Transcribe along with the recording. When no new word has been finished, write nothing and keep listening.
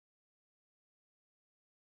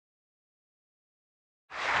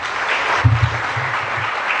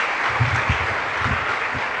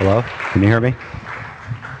Hello? Can you hear me?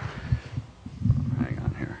 Hang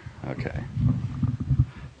on here. Okay.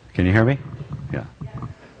 Can you hear me? Yeah.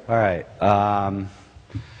 All right.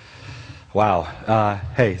 Wow.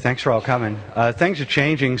 Hey, thanks for all coming. Things are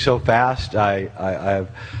changing so fast. I've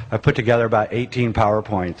put together about 18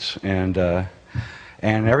 PowerPoints, and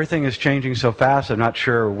everything is changing so fast, I'm not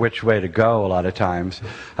sure which way to go a lot of times.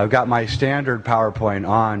 I've got my standard PowerPoint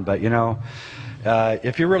on, but you know,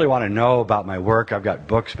 if you really want to know about my work, I've got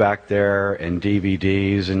books back there and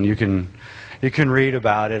DVDs, and you can read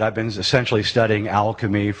about it. I've been essentially studying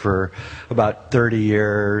alchemy for about 30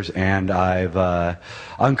 years, and I've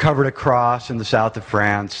uncovered a cross in the south of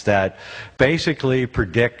France that basically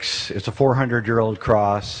predicts, it's a 400-year-old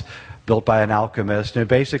cross built by an alchemist, and it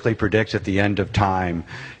basically predicts that the end of time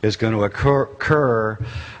is going to occur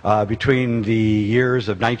between the years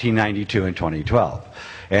of 1992 and 2012.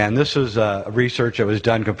 And this was research that was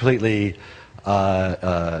done completely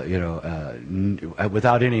without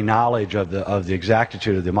any knowledge of the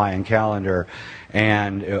exactitude of the Mayan calendar.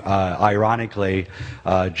 And ironically,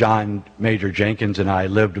 John Major Jenkins and I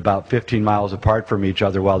lived about 15 miles apart from each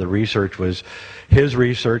other while his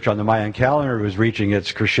research on the Mayan calendar was reaching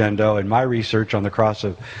its crescendo, and my research on the cross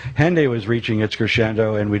of Henday was reaching its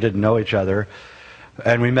crescendo, and we didn't know each other.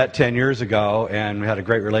 And we met 10 years ago, and we had a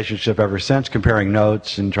great relationship ever since, comparing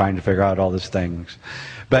notes and trying to figure out all these things.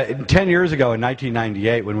 But 10 years ago, in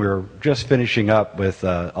 1998, when we were just finishing up with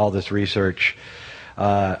all this research,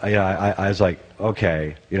 I was like,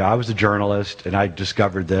 okay, I was a journalist, and I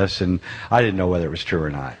discovered this, and I didn't know whether it was true or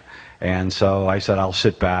not. And so I said, I'll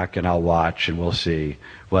sit back and I'll watch, and we'll see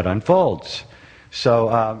what unfolds.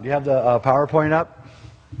 So you have the PowerPoint up?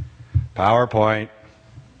 PowerPoint.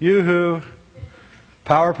 Yoo-hoo.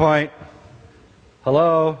 PowerPoint.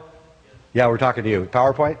 Hello? Yeah, we're talking to you.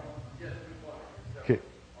 PowerPoint?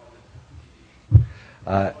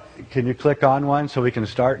 Can you click on one so we can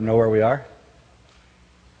start and know where we are?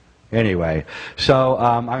 Anyway, so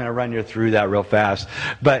I'm going to run you through that real fast.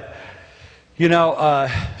 But,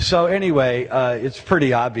 so anyway, it's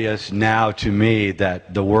pretty obvious now to me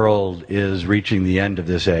that the world is reaching the end of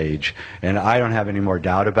this age. And I don't have any more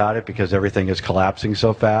doubt about it because everything is collapsing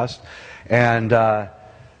so fast. And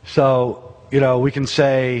so, we can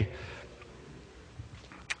say,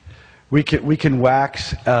 we can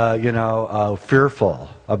wax, fearful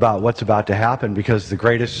about what's about to happen because the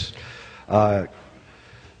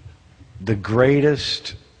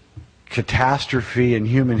greatest catastrophe in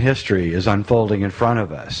human history is unfolding in front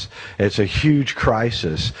of us. It's a huge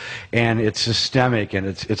crisis, and it's systemic, and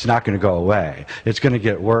it's not going to go away. It's going to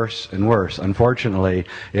get worse and worse. Unfortunately,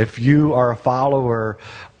 if you are a follower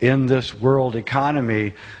in this world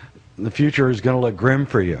economy, the future is going to look grim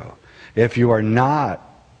for you. If you are not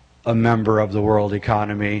a member of the world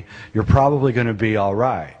economy, you're probably going to be all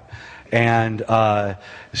right. And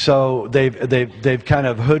so they've kind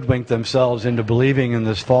of hoodwinked themselves into believing in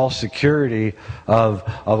this false security of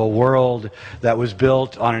a world that was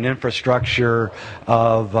built on an infrastructure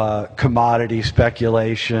of commodity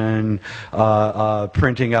speculation,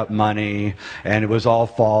 printing up money, and it was all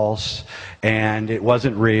false, and it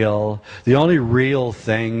wasn't real. The only real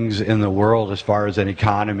things in the world as far as an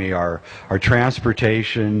economy are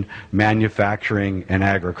transportation, manufacturing, and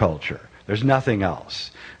agriculture. There's nothing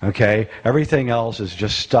else. Okay? Everything else is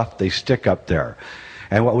just stuff they stick up there.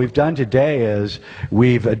 And what we've done today is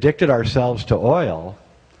we've addicted ourselves to oil.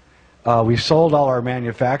 We've sold all our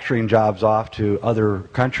manufacturing jobs off to other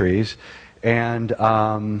countries, and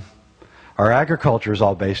our agriculture is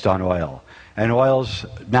all based on oil. And oil's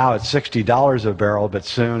now at $60 a barrel, but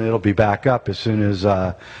soon it'll be back up as soon as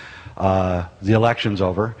the election's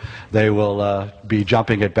over. They will be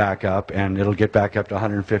jumping it back up, and it'll get back up to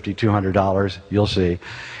 $150, $200. You'll see.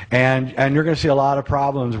 And you're going to see a lot of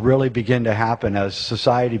problems really begin to happen as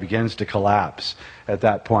society begins to collapse at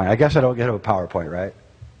that point. I guess I don't get a PowerPoint, right?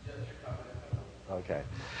 Okay.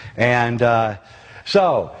 And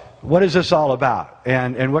so, what is this all about?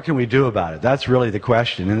 And what can we do about it? That's really the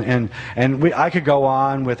question. And I could go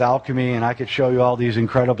on with alchemy, and I could show you all these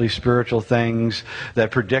incredibly spiritual things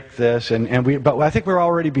that predict this. But I think we're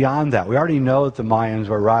already beyond that. We already know that the Mayans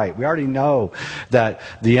were right. We already know that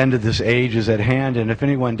the end of this age is at hand. And if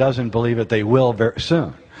anyone doesn't believe it, they will very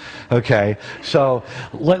soon. Okay, so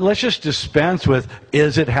let's just dispense with,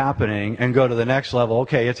 is it happening, and go to the next level.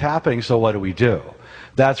 Okay, it's happening, so what do we do?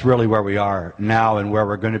 That's really where we are now and where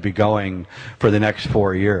we're going to be going for the next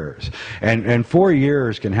 4 years. And 4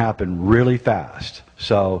 years can happen really fast.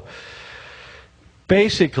 So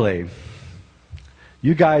basically,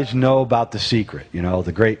 you guys know about The Secret,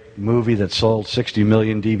 the great movie that sold 60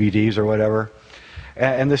 million DVDs or whatever.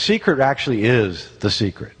 And the secret actually is the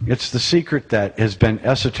secret. It's the secret that has been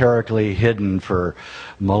esoterically hidden for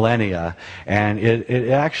millennia, and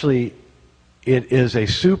it is a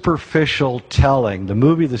superficial telling. The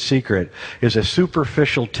movie The Secret is a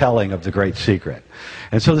superficial telling of the great secret.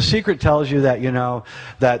 And so The Secret tells you that, you know,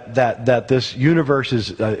 that this universe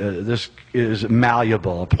is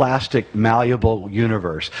malleable, a plastic malleable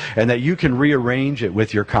universe, and that you can rearrange it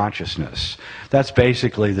with your consciousness. That's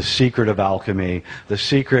basically the secret of alchemy, the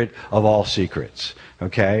secret of all secrets.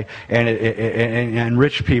 Okay, and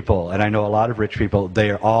rich people, and I know a lot of rich people,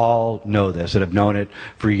 they all know this and have known it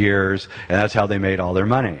for years, and that's how they made all their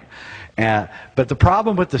money. But the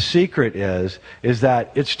problem with The Secret is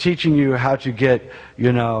that it's teaching you how to get,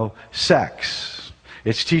 you know, sex.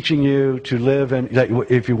 It's teaching you to live in,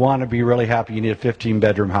 if you want to be really happy, you need a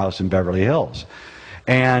 15-bedroom house in Beverly Hills.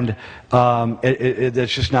 And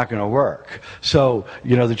it's just not going to work. So,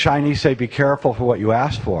 you know, the Chinese say be careful for what you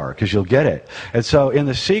ask for, because you'll get it. And so in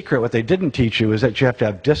The Secret, what they didn't teach you is that you have to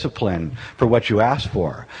have discipline for what you ask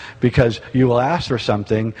for, because you will ask for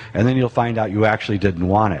something and then you'll find out you actually didn't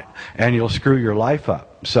want it, and you'll screw your life up.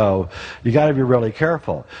 So you got to be really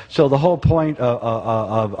careful. So the whole point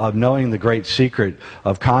of knowing the great secret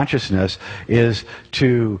of consciousness is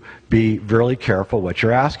to be really careful what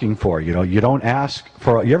you're asking for. You know, you don't ask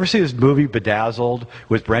for... You ever see this movie Bedazzled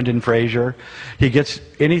with Brendan Fraser? He gets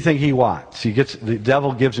anything he wants. The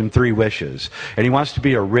devil gives him 3 wishes, and he wants to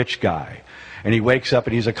be a rich guy. And he wakes up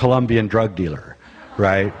and he's a Colombian drug dealer,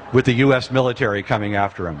 right? With the U.S. military coming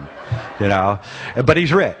after him, you know. But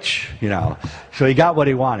he's rich, you know. So he got what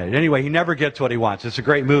he wanted. Anyway, he never gets what he wants. It's a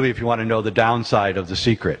great movie if you want to know the downside of The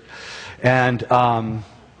Secret. And, is it on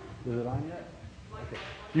yet? Okay.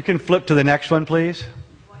 You can flip to the next one, please.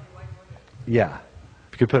 Yeah.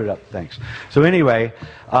 If you could put it up, thanks. So anyway,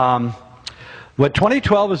 what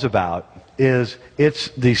 2012 is about is it's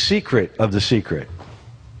the secret of the secret.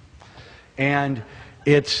 And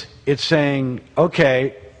it's saying,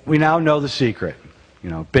 okay, we now know the secret. You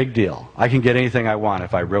know, big deal. I can get anything I want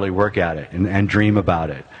if I really work at it and dream about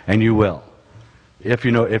it, and you will, if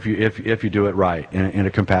you do it right in a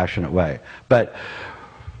compassionate way. But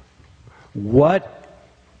what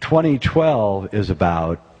 2012 is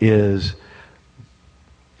about is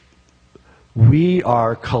we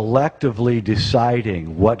are collectively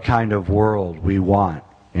deciding what kind of world we want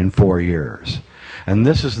in 4 years. And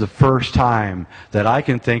this is the first time that I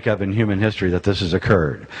can think of in human history that this has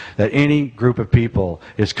occurred. That any group of people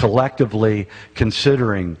is collectively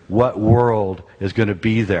considering what world is going to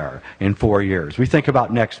be there in 4 years. We think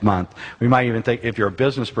about next month. We might even think, if you're a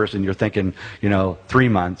business person, you're thinking, you know, 3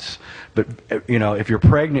 months. But, you know, if you're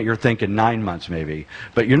pregnant, you're thinking 9 months maybe.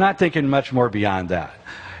 But you're not thinking much more beyond that.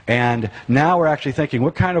 And now we're actually thinking,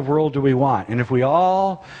 what kind of world do we want? And if we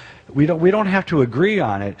all... We don't have to agree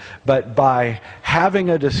on it, but by having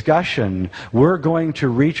a discussion, we're going to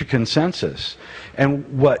reach a consensus. And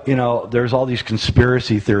there's all these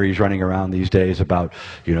conspiracy theories running around these days about,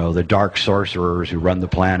 you know, the dark sorcerers who run the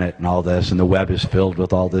planet and all this, and the web is filled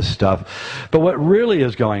with all this stuff. But what really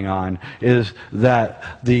is going on is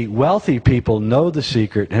that the wealthy people know the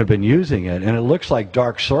secret and have been using it, and it looks like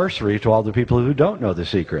dark sorcery to all the people who don't know the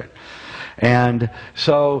secret. And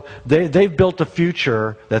so they've built a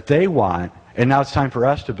future that they want, and now it's time for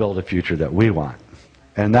us to build a future that we want.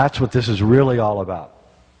 And that's what this is really all about.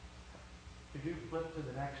 Could you flip to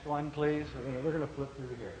the next one, please? We're going to flip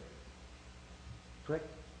through here. Click.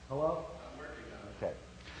 Hello? I'm working on it.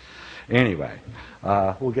 Okay. Anyway,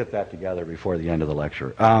 we'll get that together before the end of the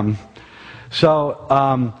lecture.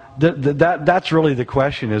 That's really the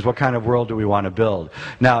question, is what kind of world do we want to build?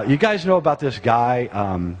 Now, you guys know about this guy.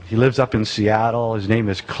 He lives up in Seattle. His name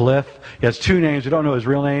is Cliff. He has 2 names. We don't know his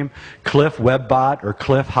real name. Cliff Webbot or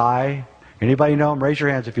Cliff High. Anybody know him? Raise your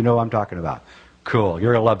hands if you know what I'm talking about. Cool.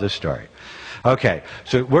 You're going to love this story. Okay,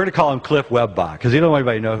 so we're going to call him Cliff Webbot, because you don't want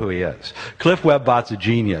anybody to know who he is. Cliff Webbot's a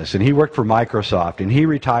genius, and he worked for Microsoft, and he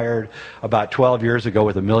retired about 12 years ago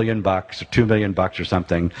with $1 million, or $2 million or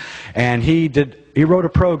something, and he wrote a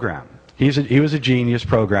program. He was a genius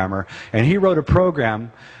programmer, and he wrote a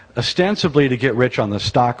program ostensibly to get rich on the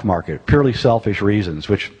stock market, purely selfish reasons,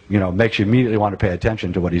 which, you know, makes you immediately want to pay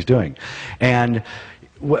attention to what he's doing. And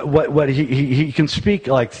he can speak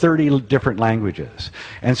like 30 different languages.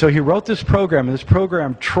 And so he wrote this program, and this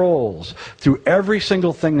program trolls through every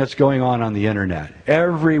single thing that's going on the internet.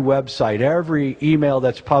 Every website, every email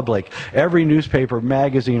that's public, every newspaper,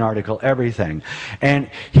 magazine article, everything. And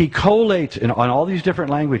he collates on all these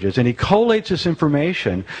different languages, and he collates this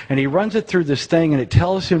information, and he runs it through this thing, and it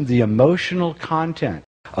tells him the emotional content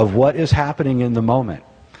of what is happening in the moment.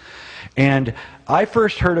 And I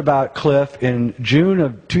first heard about Cliff in June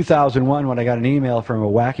of 2001 when I got an email from a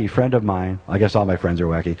wacky friend of mine. I guess all my friends are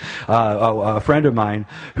wacky. A friend of mine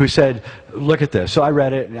who said, look at this. So I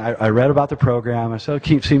read it, and I read about the program, and so it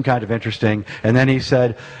seemed kind of interesting. And then he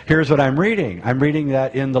said, here's what I'm reading. I'm reading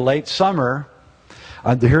that in the late summer,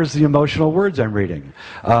 here's the emotional words I'm reading.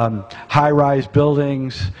 High-rise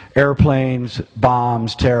buildings, airplanes,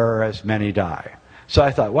 bombs, terrorists, many die. So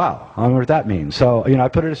I thought, wow, I wonder what that means. So, I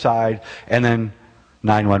put it aside, and then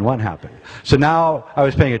 9/11 happened. So now I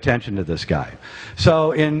was paying attention to this guy.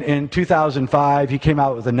 So in 2005, he came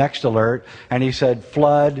out with the next alert, and he said,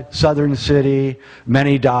 flood, southern city,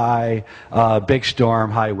 many die, big storm,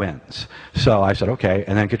 high winds. So I said, okay.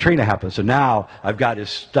 And then Katrina happened. So now I've got his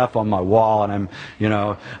stuff on my wall, and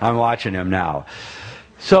I'm watching him now.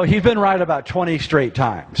 So he's been right about 20 straight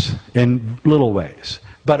times in little ways.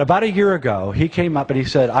 But about a year ago, he came up and he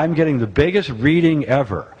said, I'm getting the biggest reading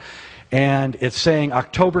ever. And it's saying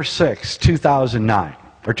October 6, 2009,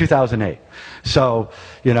 or 2008. So,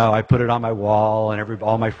 I put it on my wall, and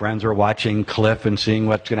all my friends are watching Cliff and seeing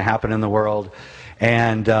what's going to happen in the world.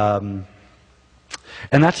 And that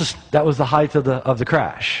was the height of the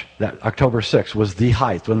crash. That October 6th was the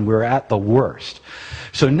height, when we were at the worst.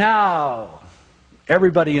 So now,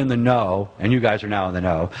 everybody in the know, and you guys are now in the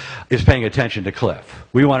know, is paying attention to Cliff.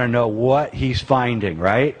 We want to know what he's finding,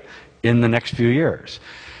 right, in the next few years.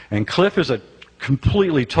 And Cliff is a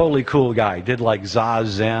completely, totally cool guy. He did like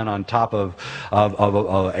Zazen on top of a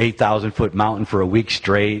 8,000-foot mountain for a week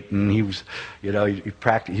straight, and he was,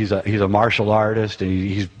 he's a martial artist, and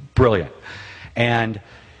he's brilliant. And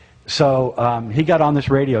so he got on this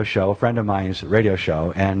radio show, a friend of mine's radio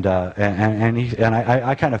show, and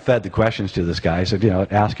I kind of fed the questions to this guy. I said,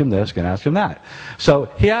 ask him this, and ask him that. So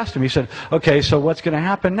he asked him, he said, okay, so what's going to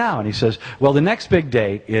happen now? And he says, well, the next big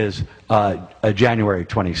date is January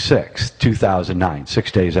 26th, 2009,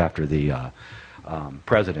 6 days after the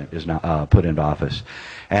president is now put into office.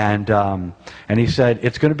 And he said,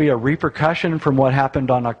 it's going to be a repercussion from what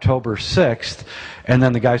happened on October 6th. And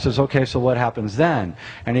then the guy says, okay, so what happens then?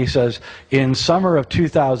 And he says, in summer of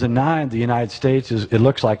 2009, the United States, it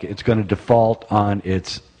looks like it's going to default on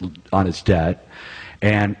its debt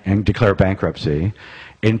and declare bankruptcy.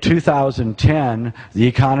 In 2010, the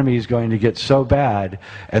economy is going to get so bad,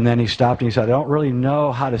 and then he stopped and he said, I don't really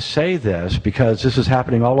know how to say this because this is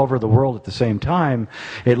happening all over the world at the same time.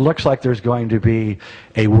 It looks like there's going to be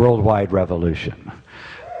a worldwide revolution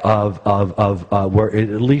of where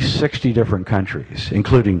at least 60 different countries,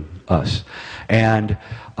 including us. And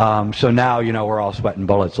so now, we're all sweating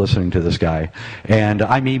bullets listening to this guy. And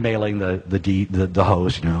I'm emailing the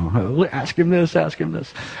host, ask him this, ask him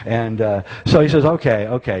this. And so he says,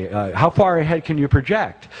 okay, how far ahead can you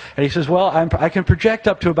project? And he says, well, I can project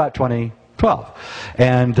up to about 2012.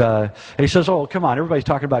 And he says, oh, come on, everybody's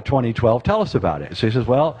talking about 2012. Tell us about it. So he says,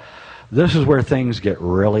 well, this is where things get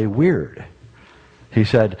really weird. He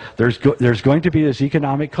said, there's going to be this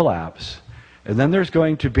economic collapse, and then there's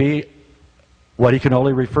going to be what he can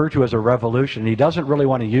only refer to as a revolution. He doesn't really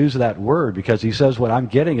want to use that word because he says what I'm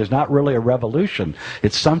getting is not really a revolution.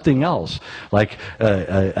 It's something else, like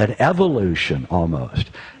an evolution almost.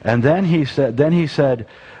 And then he said,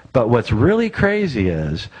 but what's really crazy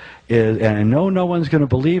is and I know no one's going to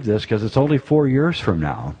believe this because it's only 4 years from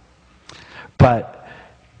now, but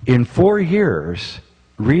in 4 years,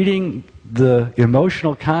 reading the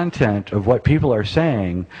emotional content of what people are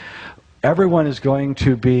saying, everyone is going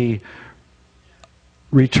to be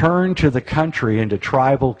returned to the country into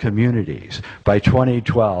tribal communities by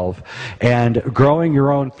 2012, and growing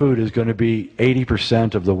your own food is going to be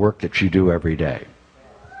 80% of the work that you do every day.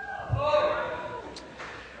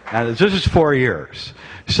 And this is 4 years.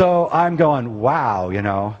 So I'm going,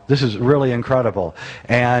 wow, this is really incredible.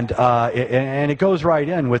 And it goes right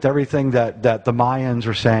in with everything that the Mayans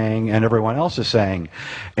are saying and everyone else is saying.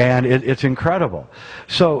 And it's incredible.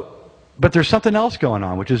 So, but there's something else going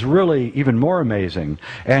on, which is really even more amazing.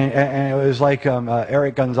 And it was like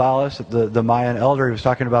Eric Gonzalez, the Mayan elder, he was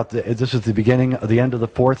talking about this is the end of the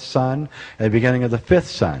fourth sun and the beginning of the fifth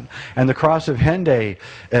sun. And the cross of Henday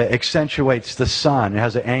accentuates the sun. It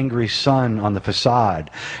has an angry sun on the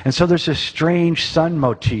facade. And so there's this strange sun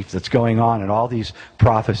motif that's going on in all these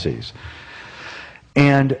prophecies.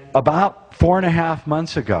 And about 4.5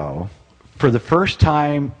 months ago, for the first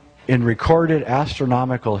time in recorded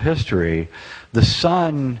astronomical history, the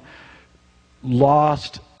sun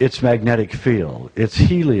lost its magnetic field, its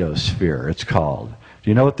heliosphere, it's called. Do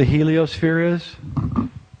you know what the heliosphere is?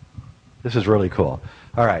 This is really cool.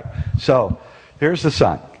 All right, so here's the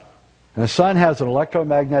sun. And the sun has an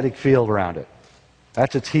electromagnetic field around it.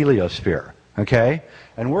 That's its heliosphere. Okay?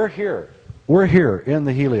 And we're here. We're here in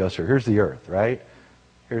the heliosphere. Here's the Earth, right?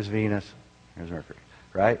 Here's Venus. Here's Mercury,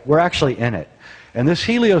 right? We're actually in it. And this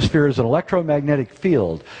heliosphere is an electromagnetic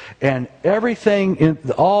field, and everything,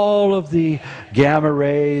 all of the gamma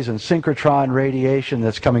rays and synchrotron radiation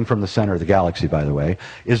that's coming from the center of the galaxy, by the way,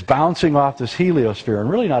 is bouncing off this heliosphere and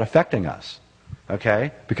really not affecting us,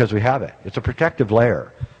 okay? Because we have it. It's a protective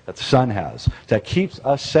layer that the sun has that keeps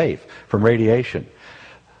us safe from radiation.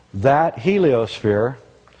 That heliosphere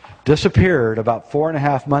disappeared about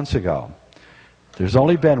 4.5 months ago. There's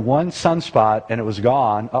only been one sunspot, and it was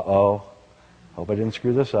gone. Uh-oh. Hope I didn't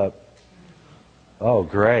screw this up. Oh,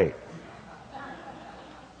 great.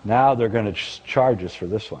 Now they're going to charge us for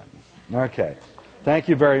this one. Okay. Thank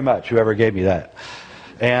you very much, whoever gave me that.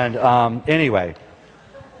 And anyway.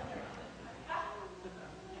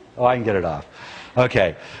 Oh, I can get it off.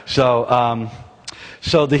 Okay.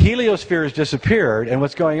 So the heliosphere has disappeared, and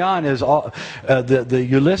what's going on is the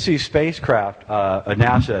Ulysses spacecraft,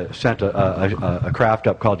 NASA sent a craft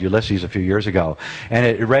up called Ulysses a few years ago, and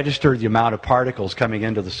it registered the amount of particles coming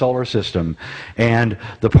into the solar system, and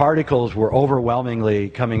the particles were overwhelmingly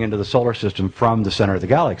coming into the solar system from the center of the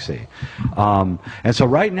galaxy. And so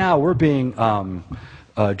right now we're being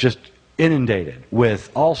just inundated with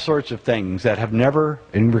all sorts of things that have never,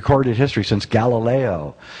 in recorded history since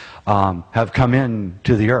Galileo, have come in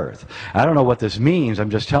to the Earth. I don't know what this means.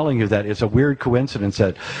 I'm just telling you that it's a weird coincidence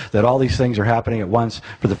that all these things are happening at once.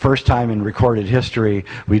 For the first time in recorded history,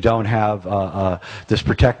 we don't have this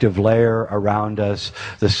protective layer around us.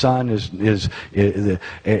 The sun is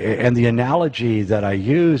and the analogy that I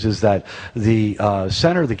use is that the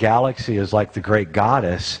center of the galaxy is like the great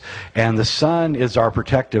goddess, and the sun is our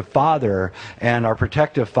protective father, and our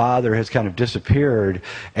protective father has kind of disappeared,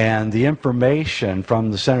 and the information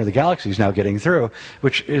from the center of the galaxy is now getting through,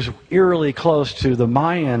 which is eerily close to the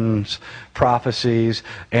Mayans' prophecies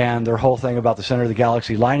and their whole thing about the center of the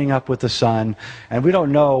galaxy lining up with the sun. And we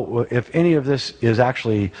don't know if any of this is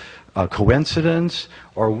actually a coincidence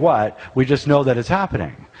or what. We just know that it's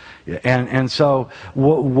happening. And so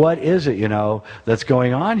what is it, that's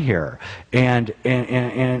going on here? And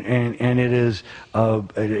it is an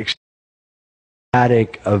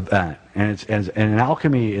ecstatic event. And in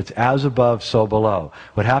alchemy, it's as above, so below.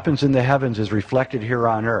 What happens in the heavens is reflected here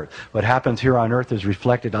on earth. What happens here on earth is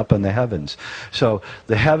reflected up in the heavens. So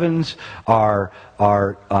the heavens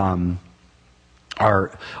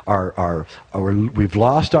we've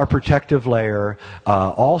lost our protective layer.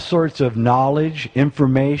 All sorts of knowledge,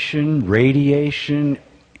 information, radiation,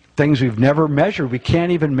 things we've never measured. We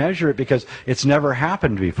can't even measure it because it's never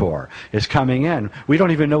happened before. It's coming in. We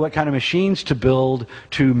don't even know what kind of machines to build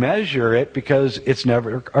to measure it because it's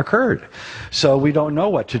never occurred. So we don't know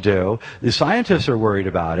what to do. The scientists are worried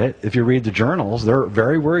about it. If you read the journals, they're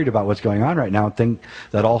very worried about what's going on right now and think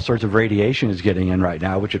that all sorts of radiation is getting in right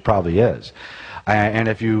now, which it probably is. And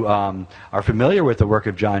if you are familiar with the work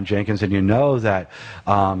of John Jenkins, and you know that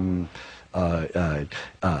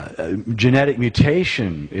genetic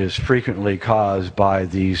mutation is frequently caused by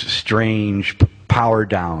these strange power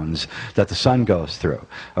downs that the sun goes through.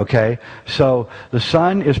 Okay? So the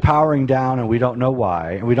sun is powering down, and we don't know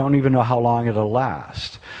why, and we don't even know how long it'll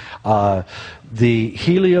last. The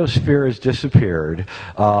heliosphere has disappeared,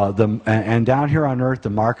 and down here on Earth, the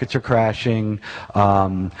markets are crashing.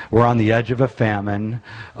 We're on the edge of a famine.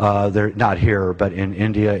 They're not here, but in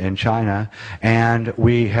India and China. And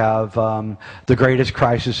we have the greatest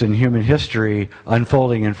crisis in human history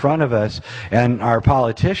unfolding in front of us, and our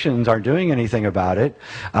politicians aren't doing anything about it.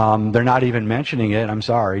 They're not even mentioning it. I'm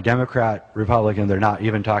sorry. Democrat, Republican, they're not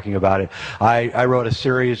even talking about it. I wrote a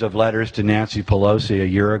series of letters to Nancy Pelosi a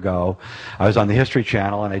year ago. I was on the History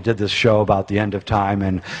Channel, and I did this show about the end of time,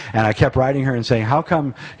 and I kept writing her and saying, how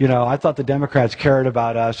come, I thought the Democrats cared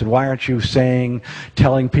about us, and why aren't you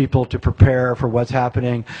telling people to prepare for what's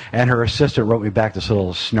happening? And her assistant wrote me back this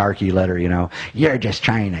little snarky letter, you're just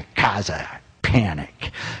trying to cause a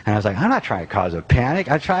panic. And I was like, I'm not trying to cause a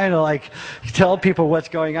panic. I'm trying to tell people what's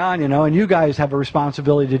going on, and you guys have a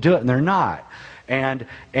responsibility to do it, and they're not. And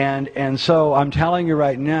so I'm telling you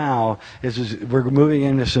right now, we're moving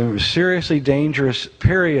into some seriously dangerous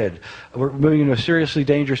period. We're moving into a seriously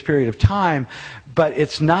dangerous period of time, but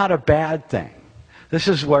it's not a bad thing. This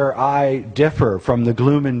is where I differ from the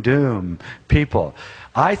gloom and doom people.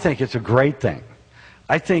 I think it's a great thing.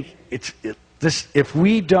 I think if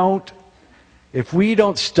we don't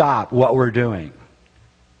stop what we're doing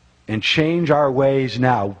and change our ways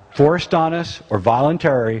now, forced on us or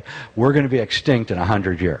voluntary, we're going to be extinct in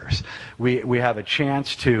 100 years. We have a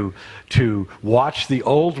chance to watch the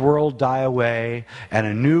old world die away and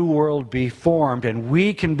a new world be formed, and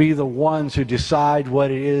we can be the ones who decide what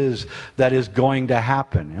it is that is going to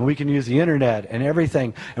happen. And we can use the internet and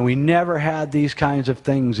everything, and we never had these kinds of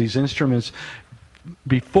things, these instruments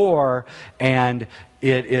before, and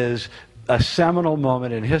it is a seminal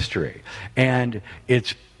moment in history. And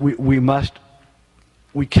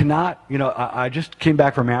we cannot, you know, I just came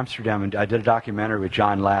back from Amsterdam and I did a documentary with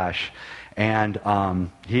John Lash, and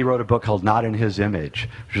he wrote a book called Not in His Image,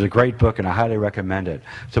 which is a great book and I highly recommend it.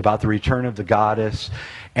 It's about the return of the goddess,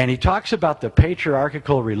 and he talks about the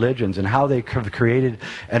patriarchal religions and how they have created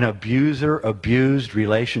an abuser-abused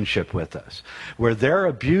relationship with us, where they're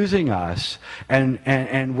abusing us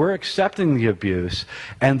and we're accepting the abuse,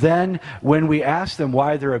 and then when we ask them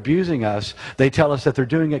why they're abusing us, they tell us that they're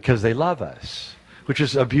doing it because they love us, which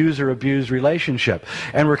is abuser-abused relationship.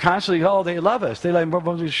 And we're constantly, oh, they love us. They like,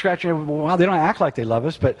 scratching, well, they don't act like they love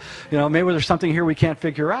us, but, you know, maybe there's something here we can't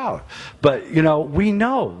figure out. But, you know, we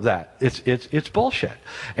know that it's bullshit.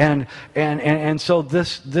 And so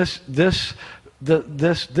this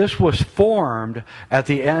was formed at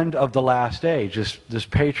the end of the last age, this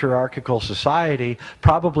patriarchal society,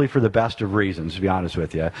 probably for the best of reasons, to be honest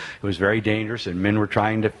with you. It was very dangerous, and men were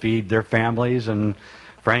trying to feed their families, and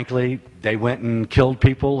frankly, they went and killed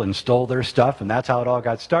people and stole their stuff, and that's how it all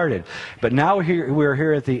got started. But now we're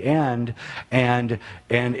here at the end, and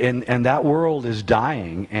that world is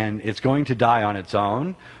dying, and it's going to die on its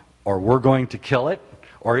own, or we're going to kill it,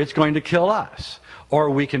 or it's going to kill us,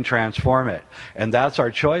 or we can transform it. And that's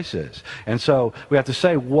our choices. And so we have to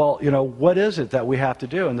say, well, you know, what is it that we have to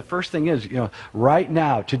do? And the first thing is, you know, right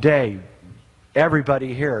now, today,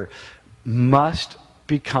 everybody here must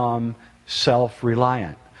become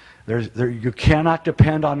self-reliant. You cannot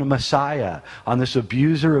depend on a Messiah, on this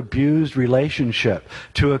abuser-abused relationship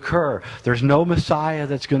to occur. There's no Messiah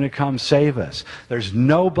that's going to come save us. There's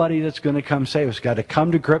nobody that's going to come save us. We've got to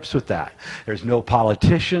come to grips with that. There's no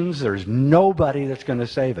politicians. There's nobody that's going to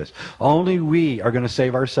save us. Only we are going to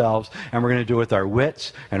save ourselves, and we're going to do it with our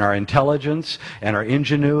wits and our intelligence and our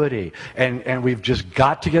ingenuity. And we've just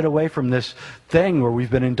got to get away from this thing where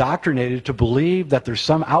we've been indoctrinated to believe that there's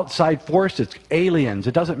some outside force, it's aliens,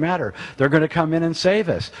 it doesn't matter, they're going to come in and save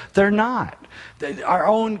us. They're not. Our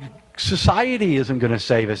own society isn't going to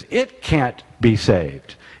save us. It can't be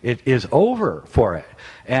saved. It is over for it.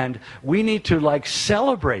 And we need to, like,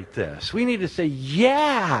 celebrate this. We need to say,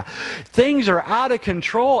 yeah, things are out of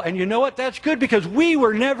control. And you know what? That's good, because we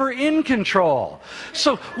were never in control.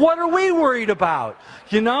 So what are we worried about?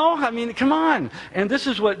 You know? I mean, come on. And this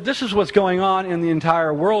is what's going on in the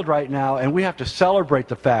entire world right now. And we have to celebrate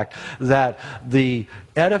the fact that the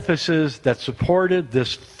edifices that supported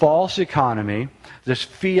this false economy, this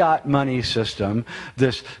fiat money system,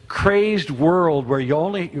 this crazed world where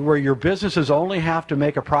your businesses only have to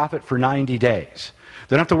make a profit for 90 days.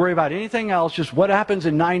 They don't have to worry about anything else, just what happens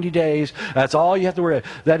in 90 days. That's all you have to worry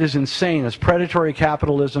about. That is insane. It's predatory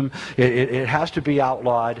capitalism. It has to be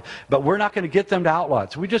outlawed. But we're not going to get them to outlaw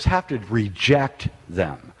it. So we just have to reject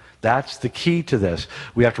them. That's the key to this.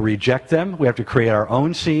 We have to reject them. We have to create our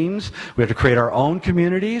own scenes. We have to create our own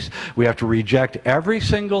communities. We have to reject every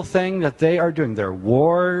single thing that they are doing. Their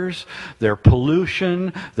wars, their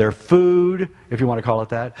pollution, their food, if you want to call it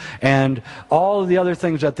that, and all of the other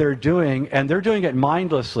things that they're doing. And they're doing it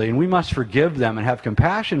mindlessly, and we must forgive them and have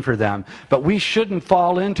compassion for them. But we shouldn't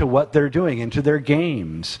fall into what they're doing, into their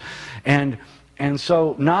games. And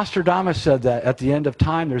so Nostradamus said that at the end of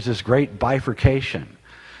time there's this great bifurcation.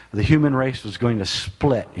 The human race was going to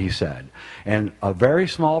split, he said. And a very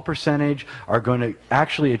small percentage are going to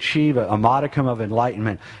actually achieve a modicum of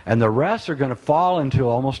enlightenment. And the rest are going to fall into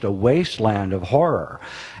almost a wasteland of horror.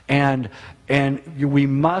 And we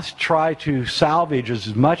must try to salvage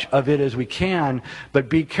as much of it as we can, but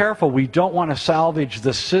be careful. We don't want to salvage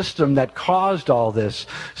the system that caused all this.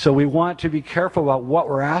 So we want to be careful about what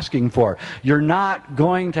we're asking for. You're not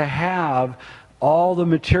going to have all the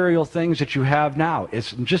material things that you have now.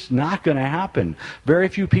 It's just not going to happen. Very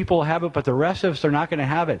few people have it, but the rest of us are not going to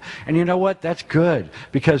have it. And you know what? That's good.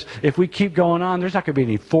 Because if we keep going on, there's not going to be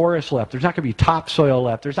any forest left. There's not going to be topsoil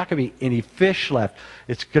left. There's not going to be any fish left.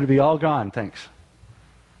 It's going to be all gone. Thanks.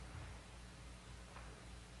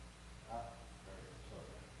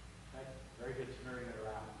 Very good smearing it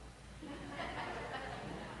around.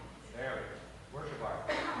 There it is. Worship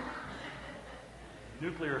art.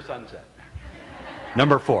 Nuclear sunset.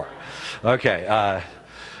 Number 4. Okay.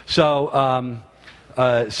 So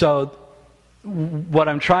what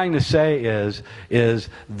I'm trying to say is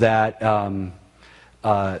that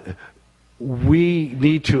we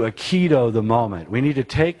need to aikido the moment. We need to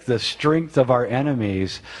take the strength of our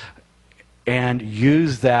enemies and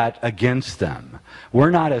use that against them. We're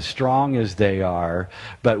not as strong as they are,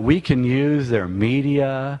 but we can use their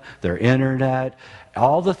media, their internet,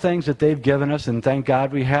 all the things that they've given us, and thank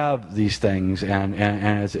God we have these things, and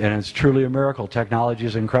it's truly a miracle. Technology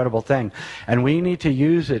is an incredible thing. And we need to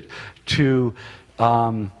use it to,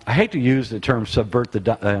 I hate to use the term subvert the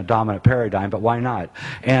dominant paradigm, but why not?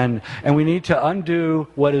 And we need to undo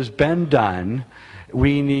what has been done.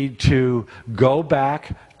 We need to go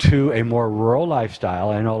back to a more rural lifestyle.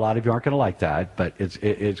 I know a lot of you aren't going to like that, but it's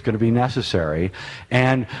going to be necessary.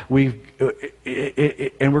 And we're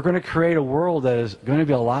going to create a world that is going to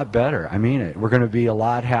be a lot better. I mean it. We're going to be a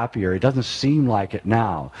lot happier. It doesn't seem like it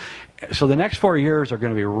now. So the next 4 years are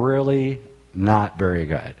going to be really not very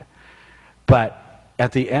good. But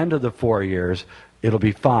at the end of the 4 years, it'll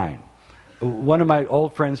be fine. One of my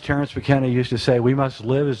old friends, Terence McKenna, used to say, we must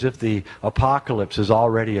live as if the apocalypse has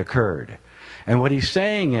already occurred. And what he's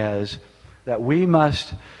saying is that we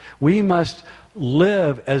must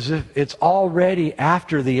live as if it's already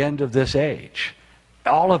after the end of this age.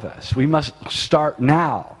 All of us. We must start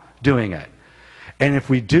now doing it. And if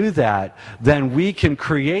we do that, then we can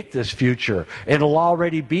create this future. It'll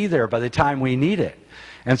already be there by the time we need it.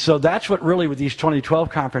 And so that's what really what these 2012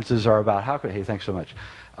 conferences are about. Hey, thanks so much.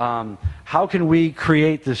 How can we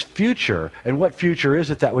create this future, and what future is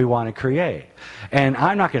it that we want to create? And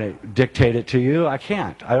I'm not going to dictate it to you. I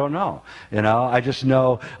can't. I don't know. You know, I just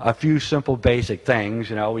know a few simple basic things.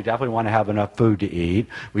 You know, we definitely want to have enough food to eat.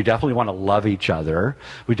 We definitely want to love each other.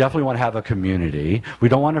 We definitely want to have a community. We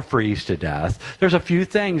don't want to freeze to death. There's a few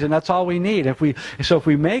things, and that's all we need. If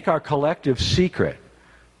we make our collective secret,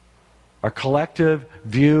 our collective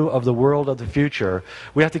view of the world of the future,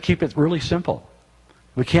 we have to keep it really simple.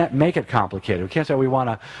 We can't make it complicated. We can't say we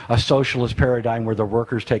want a socialist paradigm where the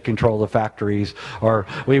workers take control of the factories, or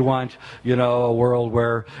we want, you know, a world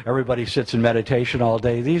where everybody sits in meditation all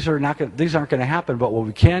day. These aren't going to happen. But what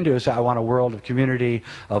we can do is say, I want a world of community,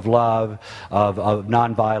 of love, of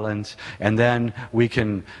nonviolence, and then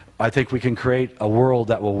I think we can create a world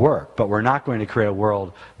that will work. But we're not going to create a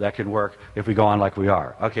world that can work if we go on like we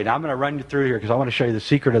are. Okay, now I'm going to run you through here because I want to show you the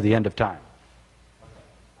secret of the end of time.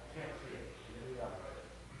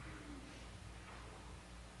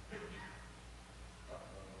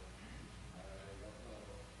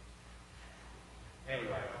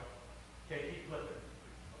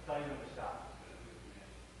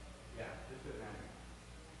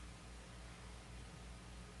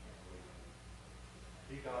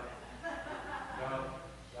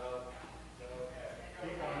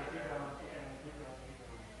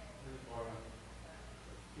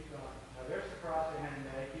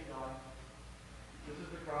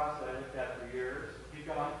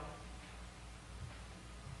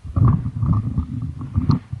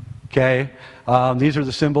 Okay, these are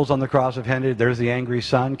the symbols on the cross of Henry. There's the angry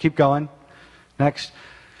sun. Keep going. Next.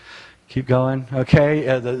 Keep going. Okay,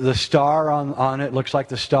 the star on it looks like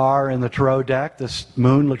the star in the tarot deck. The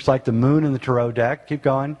moon looks like the moon in the tarot deck. Keep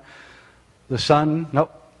going. The sun,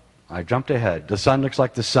 nope, I jumped ahead. The sun looks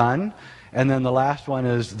like the sun. And then the last one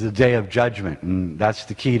is the day of judgment. And that's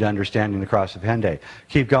the key to understanding the cross of Henry.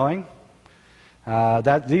 Keep going.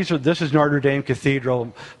 This is Notre Dame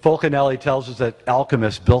Cathedral. Fulcanelli tells us that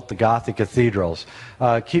alchemists built the Gothic cathedrals.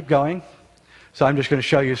 Keep going. So I'm just going to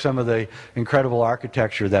show you some of the incredible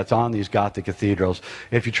architecture that's on these Gothic cathedrals.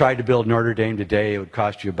 If you tried to build Notre Dame today, it would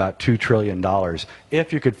cost you about $2 trillion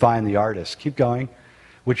if you could find the artists. Keep going,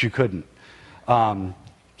 which you couldn't.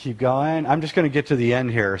 Keep going. I'm just going to get to the end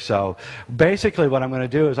here. So basically what I'm going to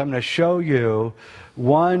do is I'm going to show you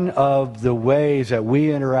one of the ways that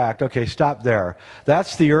we interact. Okay, stop there.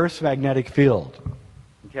 That's the Earth's magnetic field.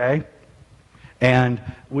 Okay? And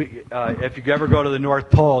if you ever go to the North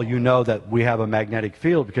Pole, you know that we have a magnetic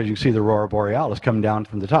field because you see the aurora borealis coming down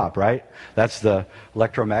from the top, right? That's the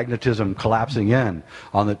electromagnetism collapsing in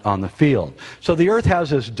on the field. So the Earth has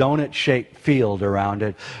this donut-shaped field around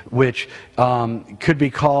it, which could be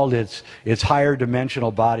called its higher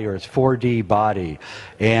dimensional body or its 4D body.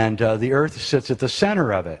 And the Earth sits at the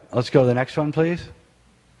center of it. Let's go to the next one, please.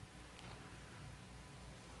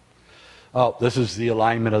 Oh, this is the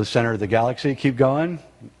alignment of the center of the galaxy. Keep going.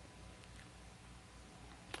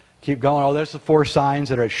 Keep going. Oh, there's the 4 signs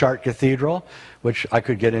that are at Chartres Cathedral, which I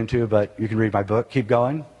could get into, but you can read my book. Keep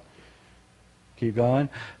going. Keep going.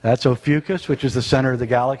 That's Ophiuchus, which is the center of the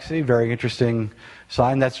galaxy. Very interesting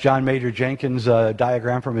sign. That's John Major Jenkins'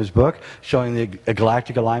 diagram from his book showing the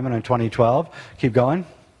galactic alignment in 2012. Keep going.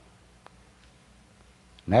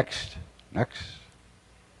 Next. Next.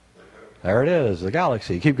 There it is, the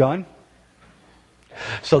galaxy. Keep going.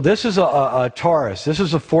 So this is a torus. This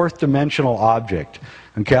is a fourth dimensional object.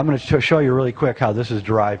 Okay, I'm going to show you really quick how this is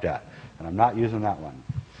derived at. And I'm not using that one.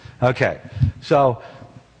 Okay, so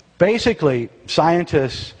basically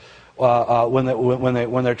scientists, when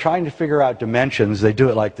they're trying to figure out dimensions, they do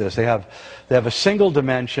it like this. They have a single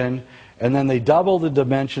dimension, and then they double the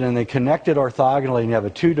dimension, and they connect it orthogonally, and you have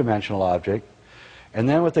a two-dimensional object. And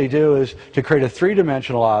then what they do is, to create a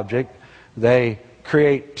three-dimensional object, they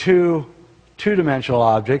create two-dimensional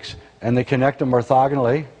objects, and they connect them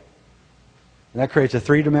orthogonally. And that creates a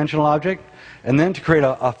three-dimensional object. And then to create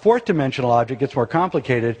a fourth-dimensional object, gets more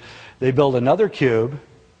complicated, they build another cube,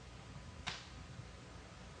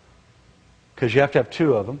 because you have to have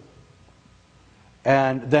two of them.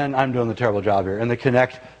 And then I'm doing the terrible job here. And they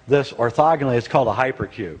connect this orthogonally. It's called a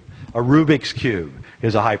hypercube. A Rubik's cube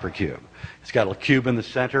is a hypercube. It's got a cube in the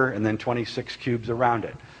center and then 26 cubes around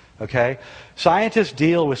it. Okay? Scientists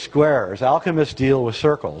deal with squares. Alchemists deal with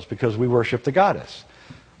circles because we worship the goddess.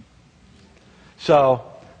 So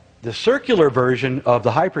the circular version of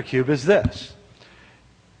the hypercube is this.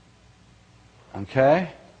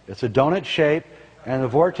 Okay? It's a donut shape, and the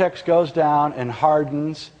vortex goes down and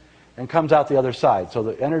hardens and comes out the other side. So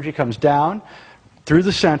the energy comes down through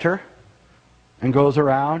the center and goes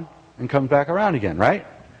around and comes back around again, right?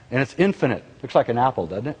 And it's infinite. Looks like an apple,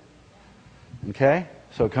 doesn't it? Okay?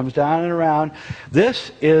 So it comes down and around.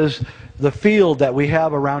 This is the field that we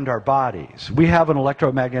have around our bodies. We have an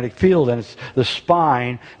electromagnetic field, and it's the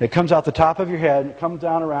spine. It comes out the top of your head, it comes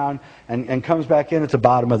down around, and comes back in at the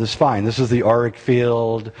bottom of the spine. This is the auric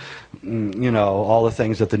field, you know, all the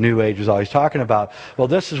things that the New Age is always talking about. Well,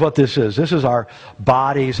 this is what this is. This is our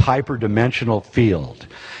body's hyperdimensional field.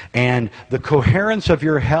 And the coherence of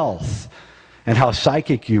your health and how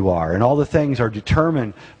psychic you are and all the things are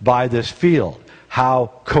determined by this field.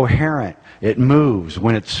 How coherent it moves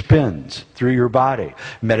when it spins through your body.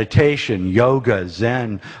 Meditation, yoga,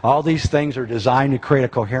 Zen, all these things are designed to create a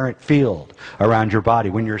coherent field around your body.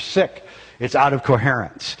 When you're sick, it's out of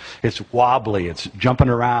coherence. It's wobbly. It's jumping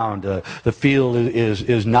around. The field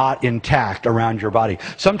is not intact around your body.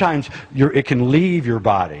 Sometimes it can leave your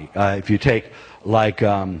body if you take, like,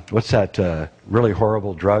 what's that really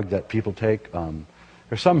horrible drug that people take?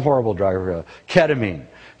 There's some horrible drug, ketamine.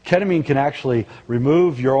 Ketamine can actually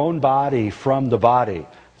remove your own body from the body.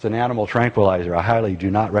 It's an animal tranquilizer. I highly do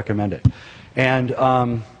not recommend it.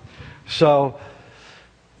 And so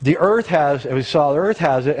the Earth has, as we saw, the Earth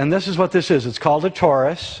has it, and this is what this is. It's called a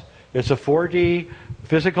torus. It's a 4D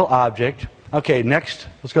physical object. Okay, next.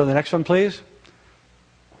 Let's go to the next one, please.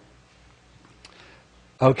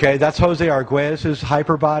 Okay, that's Jose Arguelles'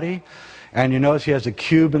 hyperbody. And you notice he has a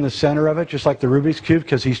cube in the center of it, just like the Rubik's Cube,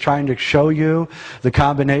 because he's trying to show you the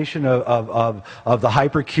combination of the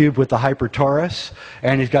hypercube with the hypertorus.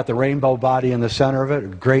 And he's got the rainbow body in the center of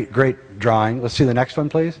it. Great, great drawing. Let's see the next one,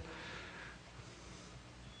 please.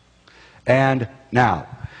 And now,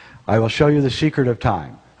 I will show you the secret of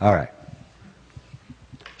time. All right.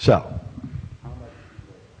 So,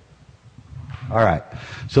 all right.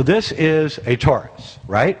 So this is a torus,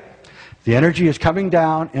 right? The energy is coming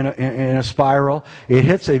down in a spiral. It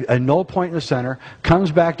hits a null point in the center,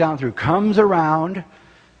 comes back down through, comes around,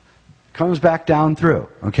 comes back down through.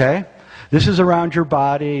 Okay? This is around your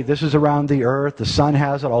body. This is around the Earth. The sun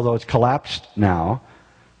has it, although it's collapsed now.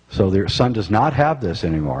 So the sun does not have this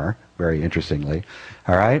anymore, very interestingly.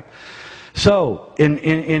 All right? So,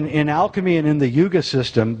 in alchemy and in the Yuga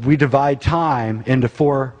system, we divide time into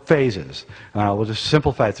 4 phases. We'll just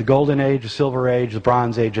simplify it. It's the Golden Age, the Silver Age, the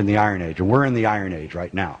Bronze Age, and the Iron Age. And we're in the Iron Age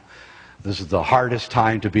right now. This is the hardest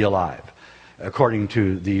time to be alive, according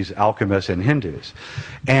to these alchemists and Hindus.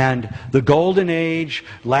 And the Golden Age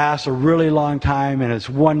lasts a really long time, and it's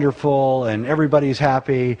wonderful, and everybody's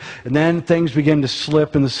happy. And then things begin to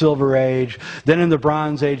slip in the Silver Age. Then in the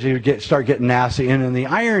Bronze Age, they start getting nasty. And in the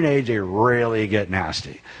Iron Age, they really get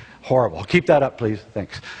nasty. Horrible. Keep that up, please.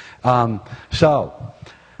 Thanks. So,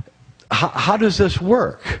 how does this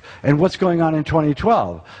work? And what's going on in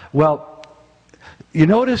 2012? Well, you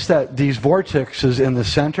notice that these vortexes in the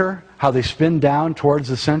center, how they spin down towards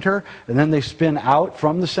the center, and then they spin out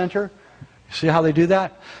from the center? See how they do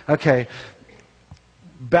that? Okay.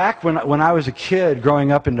 Back when I was a kid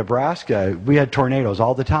growing up in Nebraska, we had tornadoes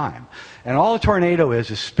all the time. And all a tornado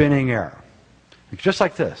is spinning air. Just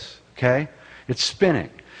like this, okay? It's spinning.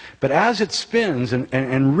 But as it spins,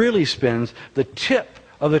 and really spins, the tip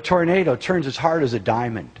of the tornado turns as hard as a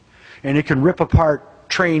diamond. And it can rip apart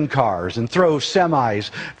train cars and throw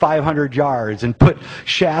semis 500 yards and put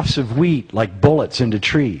shafts of wheat like bullets into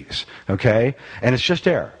trees, okay? And it's just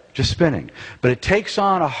air, just spinning. But it takes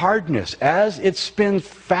on a hardness as it spins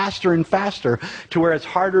faster and faster to where it's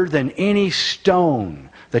harder than any stone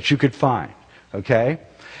that you could find, okay?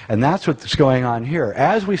 And that's what's going on here.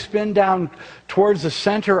 As we spin down towards the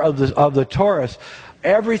center of the torus,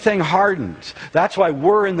 everything hardens. That's why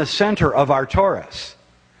we're in the center of our torus,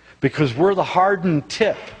 because we're the hardened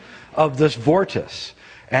tip of this vortex.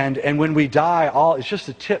 And when we die, it's just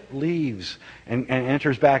the tip leaves and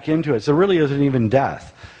enters back into it. So there really isn't even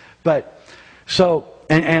death. But so,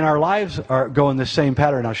 and our lives go in the same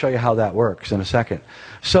pattern. I'll show you how that works in a second.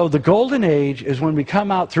 So the golden age is when we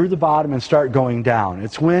come out through the bottom and start going down.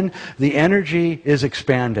 It's when the energy is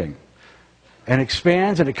expanding. And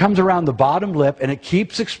expands, and it comes around the bottom lip, and it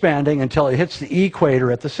keeps expanding until it hits the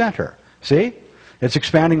equator at the center. See? It's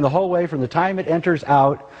expanding the whole way from the time it enters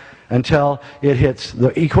out until it hits the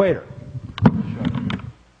equator.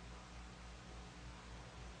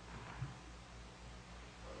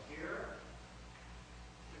 Here,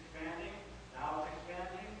 it's expanding. Now it's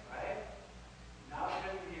expanding, right? Now it's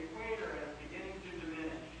hitting the equator, and it's beginning to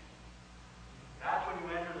diminish. That's when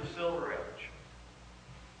you enter the Silver Age.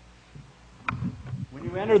 When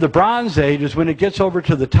you enter the Bronze Age is when it gets over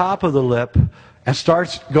to the top of the lip and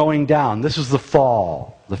starts going down. This is the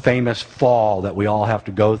fall, the famous fall that we all have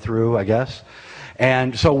to go through, I guess.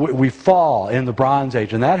 And so we fall in the Bronze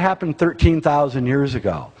Age, and that happened 13,000 years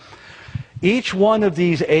ago. Each one of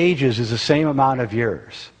these ages is the same amount of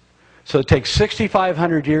years. So it takes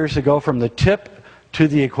 6,500 years to go from the tip to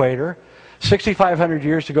the equator, 6,500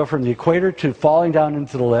 years to go from the equator to falling down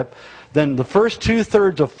into the lip. Then the first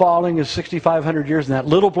 2/3 of falling is 6,500 years, and that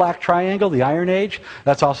little black triangle, the Iron Age,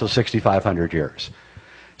 that's also 6,500 years.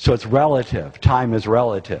 So it's relative. Time is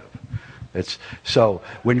relative. So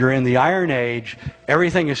when you're in the Iron Age,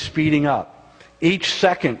 everything is speeding up. Each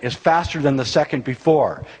second is faster than the second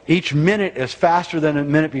before. Each minute is faster than a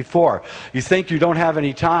minute before. You think you don't have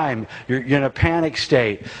any time. You're in a panic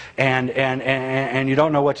state, and you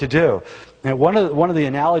don't know what to do. And one of the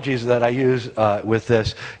analogies that I use with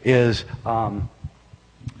this is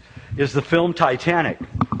the film Titanic.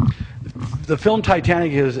 The film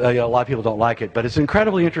Titanic is, a lot of people don't like it, but it's an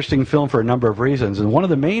incredibly interesting film for a number of reasons. And one of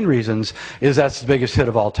the main reasons is that's the biggest hit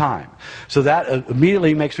of all time. So that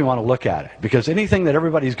immediately makes me want to look at it, because anything that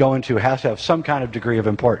everybody's going to has to have some kind of degree of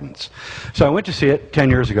importance. So I went to see it 10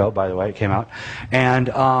 years ago, by the way, it came out. And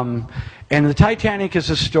the Titanic is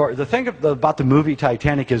a story. The thing about the movie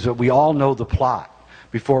Titanic is that we all know the plot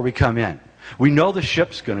before we come in. We know the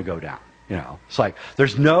ship's going to go down. It's like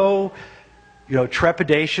there's no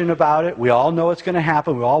trepidation about it. We all know it's going to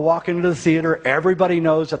happen. We all walk into the theater. Everybody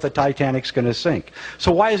knows that the Titanic's going to sink.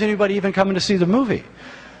 So why is anybody even coming to see the movie?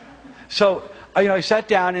 So I sat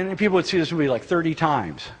down, and people would see this movie like 30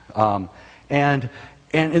 times. And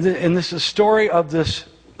this is a story of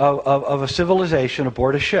a civilization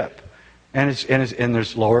aboard a ship. And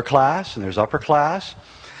there's lower class and there's upper class,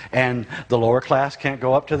 and the lower class can't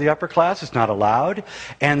go up to the upper class. It's not allowed.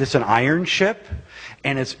 And it's an iron ship,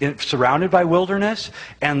 and it's surrounded by wilderness.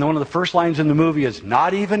 And one of the first lines in the movie is,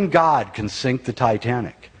 "Not even God can sink the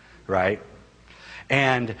Titanic," right?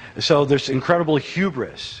 And so there's incredible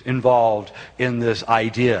hubris involved in this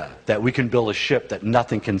idea that we can build a ship that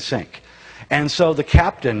nothing can sink. And so the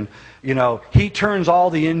captain, he turns all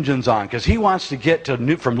the engines on because he wants to get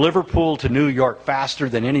from Liverpool to New York faster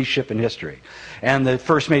than any ship in history. And the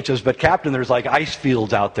first mate says, "But Captain, there's like ice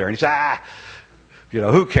fields out there." And he says,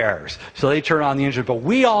 who cares? So they turn on the engine. But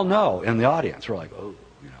we all know in the audience, we're like,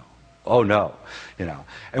 oh no.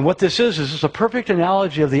 And what this is a perfect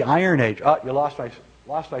analogy of the Iron Age. Oh, you lost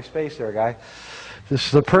my space there, guy. This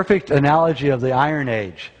is the perfect analogy of the Iron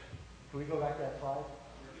Age. Can we go back to that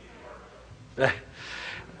slide?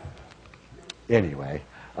 Anyway,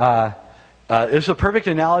 it's a perfect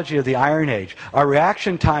analogy of the Iron Age. Our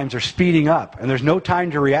reaction times are speeding up, and there's no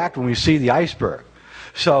time to react when we see the iceberg.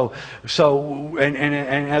 So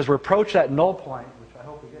as we approach that null point, which I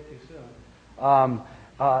hope we get to soon,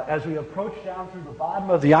 as we approach down through the bottom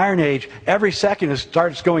of the Iron Age, every second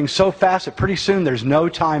starts going so fast that pretty soon there's no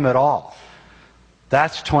time at all.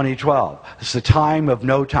 That's 2012. It's the time of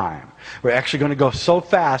no time. We're actually going to go so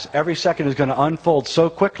fast, every second is going to unfold so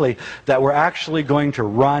quickly that we're actually going to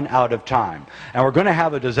run out of time. And we're going to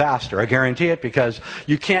have a disaster, I guarantee it, because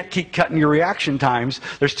you can't keep cutting your reaction times.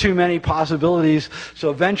 There's too many possibilities, so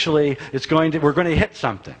eventually we're going to hit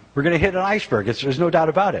something. We're going to hit an iceberg. There's no doubt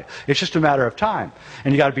about it. It's just a matter of time.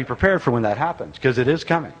 And you got to be prepared for when that happens, because it is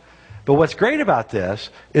coming. But what's great about this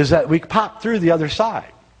is that we pop through the other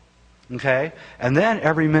side. Okay? And then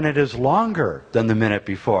every minute is longer than the minute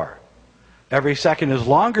before. Every second is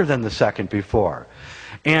longer than the second before.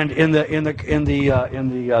 And in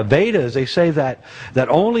the Vedas, they say that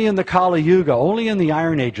only in the Kali Yuga, only in the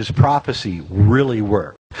Iron Ages, prophecy really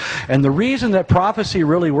works. And the reason that prophecy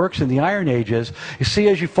really works in the Iron Ages, you see,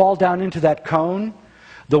 as you fall down into that cone,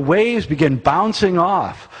 the waves begin bouncing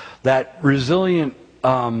off that resilient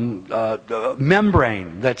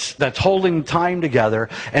membrane that's holding time together,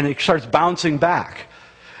 and it starts bouncing back.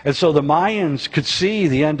 And so the Mayans could see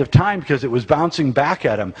the end of time because it was bouncing back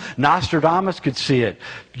at them. Nostradamus could see it.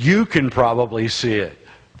 You can probably see it,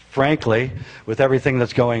 frankly, with everything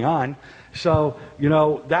that's going on. So, you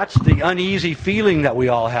know, that's the uneasy feeling that we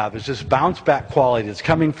all have, is this bounce back quality that's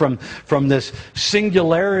coming from this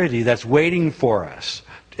singularity that's waiting for us.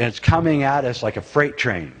 And it's coming at us like a freight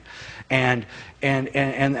train. And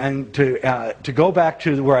to go back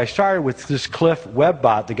to where I started with this Cliff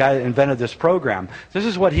Webbot, the guy that invented this program, this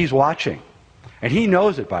is what he's watching. And he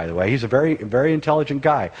knows it, by the way. He's a very, very intelligent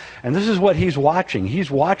guy. And this is what he's watching.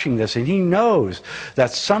 He's watching this, and he knows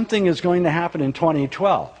that something is going to happen in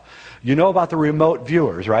 2012. You know about the remote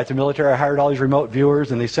viewers, right? The military hired all these remote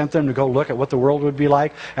viewers, and they sent them to go look at what the world would be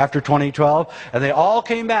like after 2012. And they all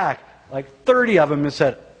came back, like 30 of them, and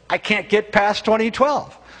said, I can't get past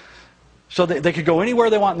 2012. So they could go anywhere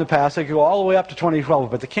they want in the past. They could go all the way up to 2012,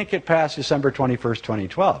 but they can't get past December 21st,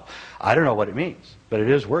 2012. I don't know what it means, but it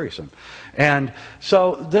is worrisome. And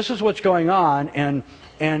so this is what's going on, and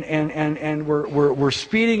we're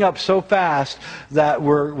speeding up so fast that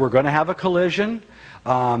we're going to have a collision.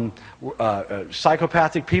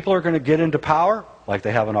 Psychopathic people are going to get into power, like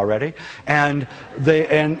they haven't already, and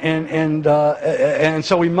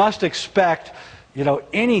so we must expect, you know,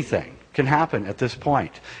 anything can happen at this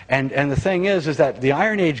point. And the thing is that the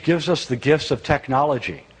Iron Age gives us the gifts of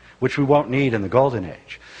technology, which we won't need in the Golden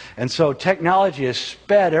Age. And so technology has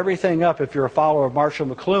sped everything up. If you're a follower of Marshall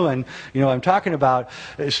McLuhan, you know what I'm talking about.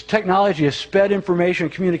 Technology has sped information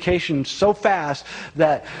and communication so fast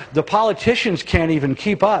that the politicians can't even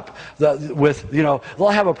keep up with, you know, they'll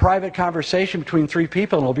have a private conversation between three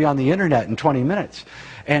people and it'll be on the internet in 20 minutes.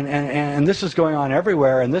 And this is going on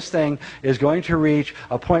everywhere, and this thing is going to reach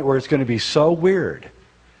a point where it's going to be so weird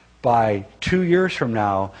by 2 years from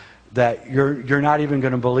now that you're not even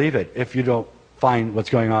going to believe it if you don't find what's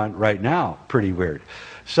going on right now pretty weird.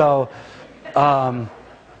 So I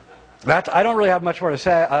don't really have much more to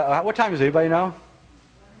say. What time is it? Anybody know?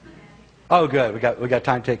 Oh, good. We got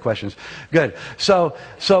time to take questions. Good. So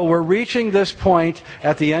we're reaching this point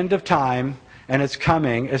at the end of time. And it's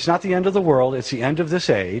coming. It's not the end of the world. It's the end of this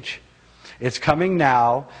age. It's coming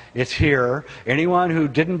now. It's here. Anyone who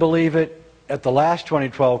didn't believe it at the last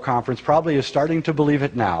 2012 conference probably is starting to believe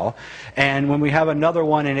it now. And when we have another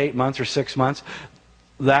one in 8 months or 6 months,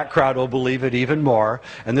 that crowd will believe it even more.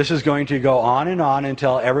 And this is going to go on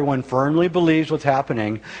until everyone firmly believes what's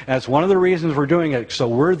happening. And it's one of the reasons we're doing it. So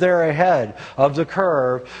we're there ahead of the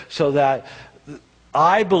curve, so that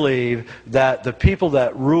I believe that the people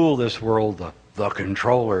that rule this world, the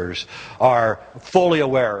controllers, are fully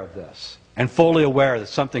aware of this and fully aware that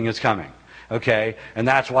something is coming. Okay? And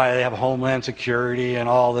that's why they have Homeland Security and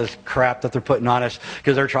all this crap that they're putting on us,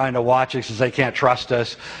 because they're trying to watch us because they can't trust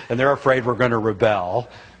us and they're afraid we're going to rebel.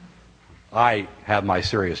 I have my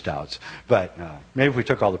serious doubts. But maybe if we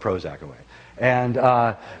took all the Prozac away. And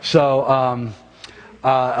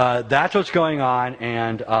that's what's going on,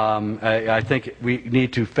 and I think we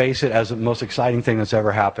need to face it as the most exciting thing that's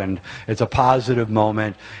ever happened. It's a positive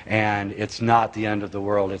moment, and it's not the end of the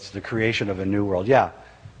world. It's the creation of a new world. Yeah?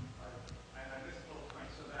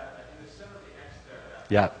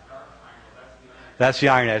 Yeah. That's the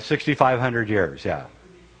Iron Age. 6,500 years, yeah.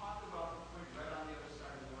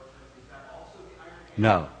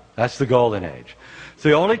 No, that's the Golden Age. It's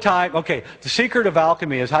the only time, okay, the secret of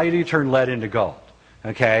alchemy is how do you turn lead into gold?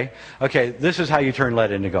 Okay, this is how you turn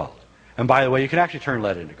lead into gold. And by the way, you can actually turn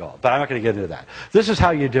lead into gold, but I'm not going to get into that. This is how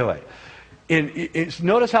you do it.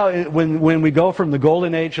 Notice how when we go from the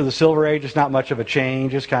Golden Age to the Silver Age, it's not much of a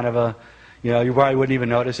change. It's kind of a, you know, you probably wouldn't even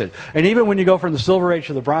notice it. And even when you go from the Silver Age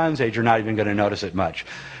to the Bronze Age, you're not even going to notice it much.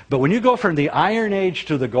 But when you go from the Iron Age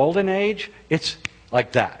to the Golden Age, it's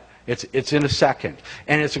like that. It's in a second.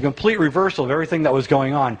 And it's a complete reversal of everything that was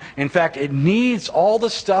going on. In fact, it needs all the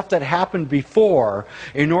stuff that happened before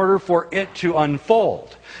in order for it to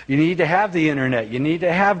unfold. You need to have the internet. You need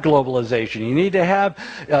to have globalization. You need to have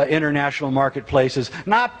international marketplaces,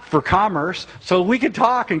 not for commerce, so we can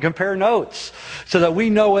talk and compare notes, so that we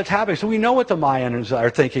know what's happening. So we know what the Mayans are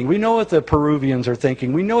thinking. We know what the Peruvians are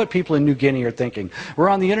thinking. We know what people in New Guinea are thinking. We're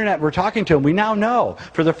on the internet. We're talking to them. We now know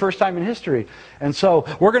for the first time in history. And so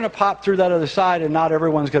we're going to pop through that other side, and not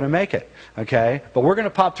everyone's going to make it. Okay? But we're going to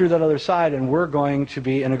pop through that other side, and we're going to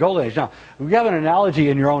be in a golden age. Now, we have an analogy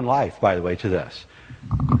in your own life, by the way, to this.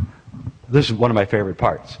 This is one of my favorite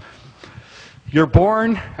parts. You're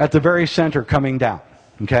born at the very center coming down.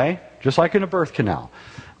 Okay? Just like in a birth canal.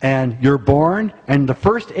 And you're born, and the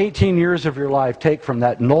first 18 years of your life take from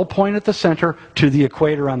that null point at the center to the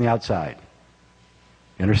equator on the outside.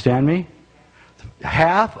 You understand me?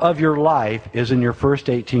 Half of your life is in your first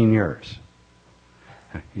 18 years.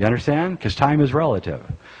 You understand? Because time is relative.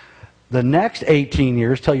 The next 18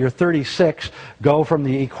 years, till you're 36, go from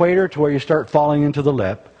the equator to where you start falling into the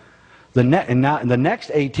lip. The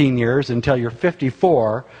next 18 years, until you're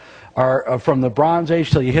 54, are from the Bronze Age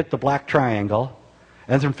till you hit the black triangle.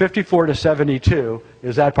 And from 54 to 72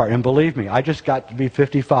 is that part. And believe me, I just got to be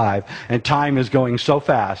 55, and time is going so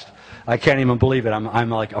fast, I can't even believe it. I'm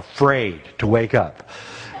like afraid to wake up.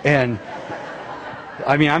 And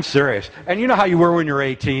I mean, I'm serious. And you know how you were when you were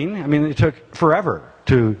 18? I mean, it took forever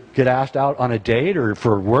to get asked out on a date, or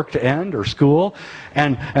for work to end, or school.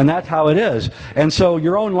 And that's how it is. And so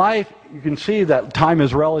your own life, you can see that time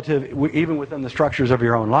is relative even within the structures of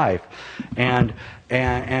your own life. And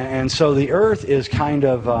so the earth is kind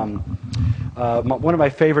of, one of my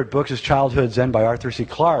favorite books is Childhood Zen by Arthur C.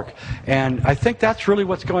 Clarke. And I think that's really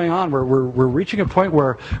what's going on. We're reaching a point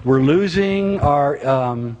where we're losing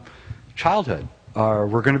our childhood.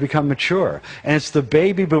 We're going to become mature. And it's the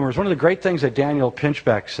baby boomers. One of the great things that Daniel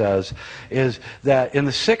Pinchbeck says is that in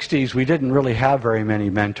the 60s, we didn't really have very many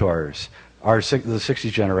mentors, the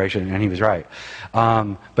 60s generation, and he was right.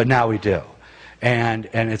 But now we do. And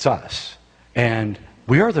it's us. And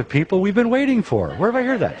we are the people we've been waiting for. Where have I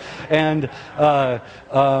heard that? And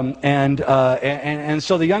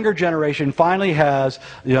so the younger generation finally has,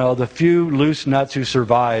 the few loose nuts who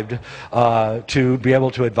survived to be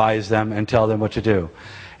able to advise them and tell them what to do.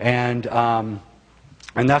 And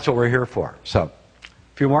that's what we're here for. So, a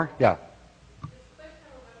few more? Yeah.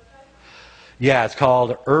 Yeah, it's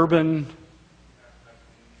called Urban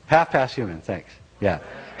Half Past Human. Thanks. Yeah.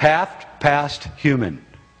 Half Past Human.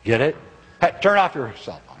 Get it? Hey, turn off your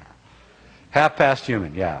cell phone. Half past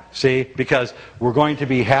human, yeah. See? Because we're going to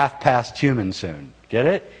be half past human soon. Get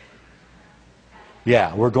it?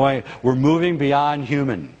 Yeah, we're moving beyond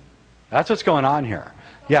human. That's what's going on here.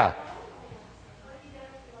 Yeah.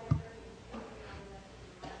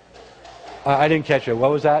 I didn't catch it. What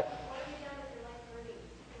was that?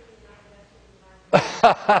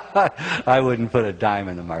 I wouldn't put a dime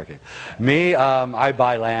in the market. Me, I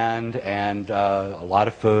buy land and a lot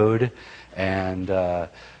of food and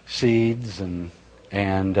seeds and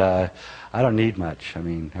I don't need much. I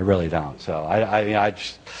mean, I really don't. So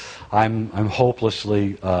I'm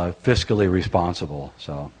hopelessly fiscally responsible.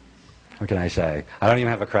 So what can I say? I don't even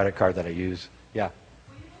have a credit card that I use. Yeah.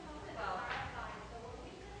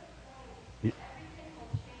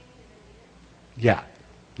 Yeah,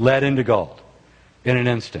 lead into gold in an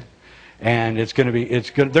instant. And there's going to be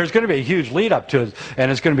a huge lead up to it, and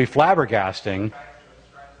it's going to be flabbergasting.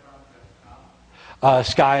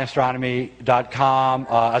 Skyastronomy.com,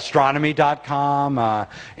 astronomy.com,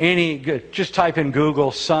 just type in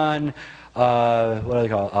Google sun, what do they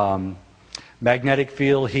call magnetic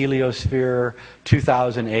field heliosphere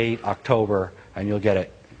 2008 October, and you'll get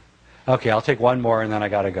it. Okay, I'll take one more and then I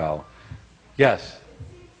got to go. Yes.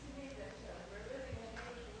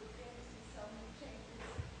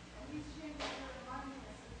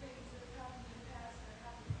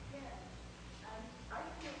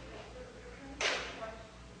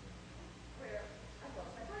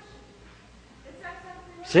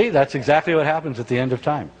 See, that's exactly what happens at the end of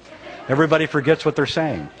time. Everybody forgets what they're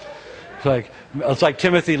saying. It's like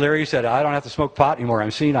Timothy Leary said, I don't have to smoke pot anymore,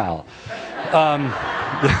 I'm senile.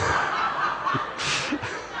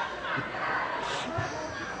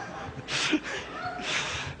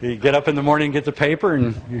 You get up in the morning and get the paper,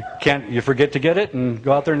 and you forget to get it, and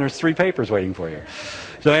go out there and there's 3 papers waiting for you.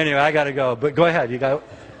 So anyway, I got to go. But go ahead.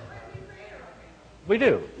 We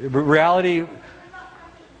do. Reality, and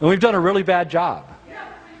we've done a really bad job.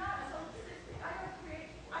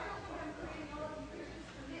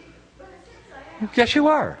 Yes, you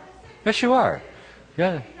are. Yes, you are.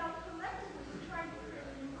 Yeah.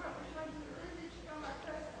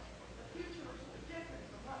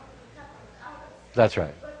 That's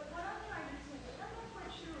right.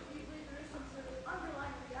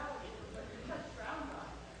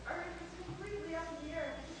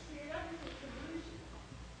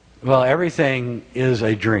 Well, everything is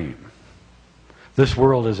a dream. This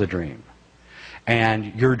world is a dream.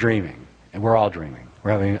 And you're dreaming. And we're all dreaming.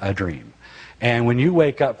 We're having a dream. And when you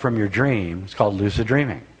wake up from your dream, it's called lucid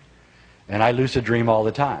dreaming. And I lucid dream all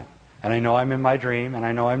the time. And I know I'm in my dream, and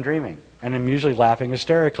I know I'm dreaming. And I'm usually laughing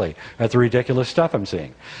hysterically at the ridiculous stuff I'm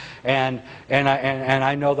seeing. And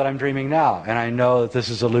I know that I'm dreaming now. And I know that this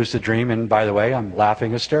is a lucid dream. And by the way, I'm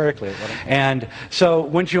laughing hysterically. And so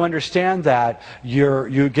once you understand that,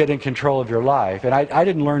 you get in control of your life. And I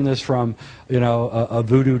didn't learn this from, a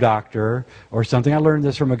voodoo doctor or something. I learned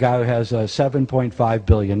this from a guy who has $7.5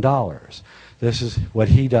 billion. This is what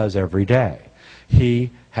he does every day.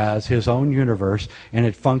 He has his own universe, and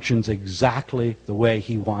it functions exactly the way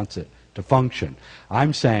he wants it to function.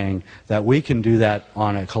 I'm saying that we can do that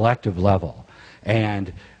on a collective level.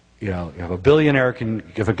 And if a billionaire can,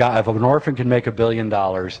 if an orphan can make $1 billion,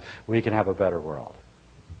 we can have a better world.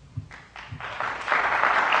 All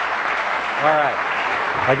right.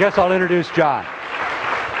 I guess I'll introduce John.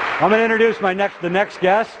 I'm going to introduce the next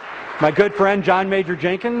guest, my good friend John Major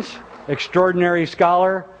Jenkins, extraordinary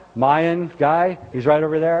scholar, Mayan guy. He's right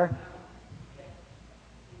over there.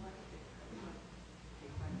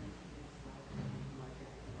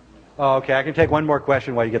 Oh, okay, I can take one more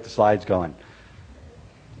question while you get the slides going.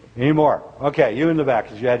 Any more? Okay, you in the back,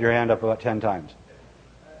 because you had your hand up about 10 times.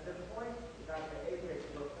 The point that the apex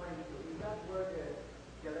you're pointing to, is that where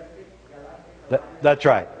the galactic That's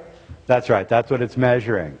right. That's right. That's what it's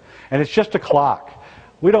measuring. And it's just a clock.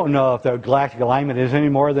 We don't know if the galactic alignment is any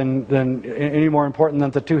more important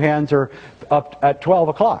than the two hands are up at 12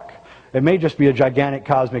 o'clock. It may just be a gigantic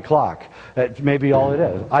cosmic clock. That may be all it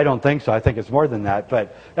is. I don't think so. I think it's more than that,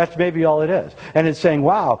 but that's maybe all it is. And it's saying,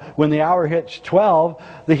 wow, when the hour hits 12,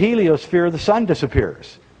 the heliosphere of the sun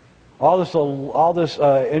disappears. All this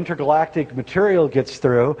intergalactic material gets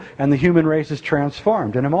through, and the human race is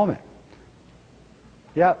transformed in a moment.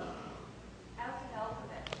 Yep. As an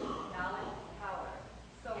ultimate, knowledge is power.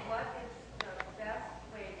 So what is the best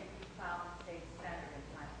way to be found to stay centered in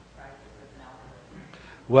times of crisis as an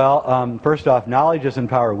ultimate? Well, first off, knowledge isn't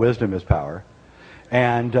power, wisdom is power.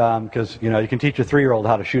 And because, you can teach a 3-year-old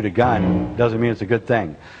how to shoot a gun, doesn't mean it's a good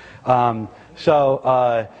thing. But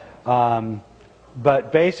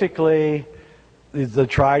basically, the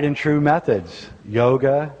tried and true methods: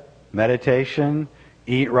 yoga, meditation,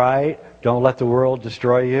 eat right, don't let the world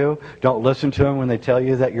destroy you, don't listen to them when they tell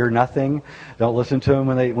you that you're nothing, don't listen to them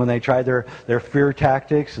when they try their fear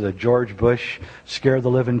tactics. The George Bush scared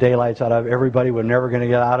the living daylights out of everybody. We're never going to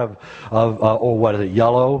get out of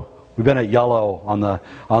yellow? We've been at yellow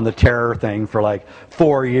on the terror thing for like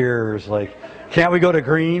 4 years. Like, can't we go to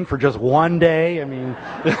green for just one day? I mean,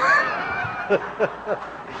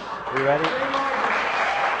 you ready?